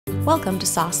Welcome to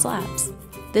Sauce Labs.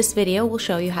 This video will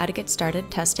show you how to get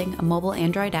started testing a mobile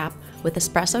Android app with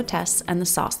Espresso tests and the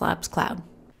Sauce Labs cloud.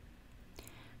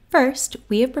 First,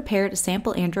 we have prepared a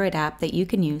sample Android app that you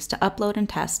can use to upload and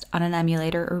test on an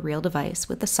emulator or real device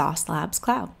with the Sauce Labs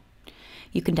cloud.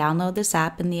 You can download this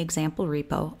app in the example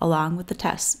repo along with the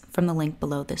tests from the link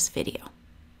below this video.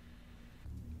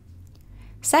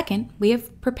 Second, we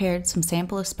have prepared some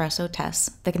sample Espresso tests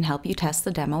that can help you test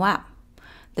the demo app.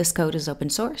 This code is open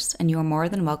source, and you are more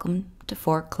than welcome to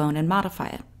fork, clone, and modify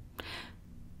it.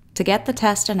 To get the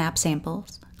test and app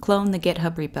samples, clone the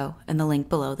GitHub repo in the link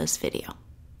below this video.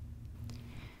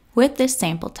 With this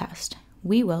sample test,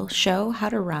 we will show how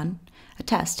to run a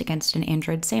test against an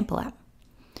Android sample app,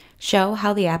 show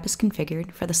how the app is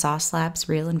configured for the Sauce Labs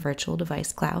real and virtual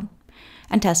device cloud,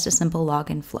 and test a simple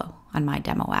login flow on my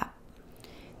demo app.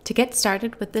 To get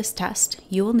started with this test,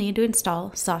 you will need to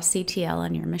install saucectl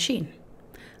on your machine.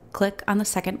 Click on the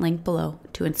second link below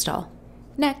to install.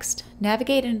 Next,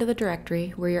 navigate into the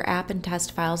directory where your app and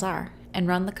test files are and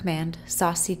run the command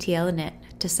saucectl init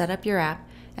to set up your app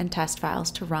and test files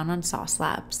to run on Sauce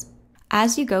Labs.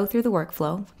 As you go through the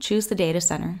workflow, choose the data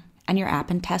center and your app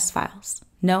and test files.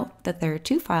 Note that there are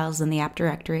two files in the app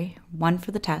directory, one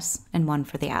for the tests and one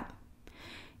for the app.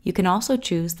 You can also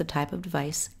choose the type of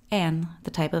device and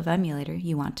the type of emulator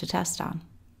you want to test on.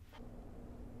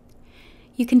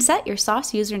 You can set your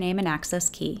Sauce username and access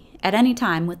key at any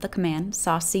time with the command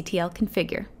saucectl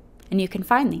configure, and you can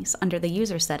find these under the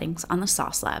user settings on the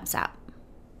Sauce Labs app.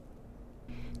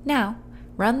 Now,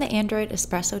 run the Android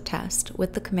Espresso test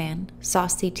with the command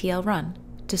saucectl run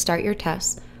to start your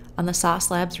tests on the Sauce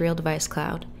Labs real device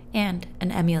cloud and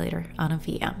an emulator on a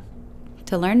VM.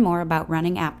 To learn more about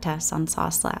running app tests on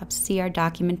Sauce Labs, see our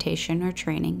documentation or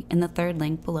training in the third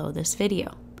link below this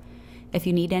video. If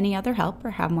you need any other help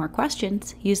or have more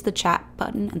questions, use the chat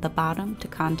button at the bottom to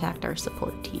contact our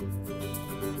support team.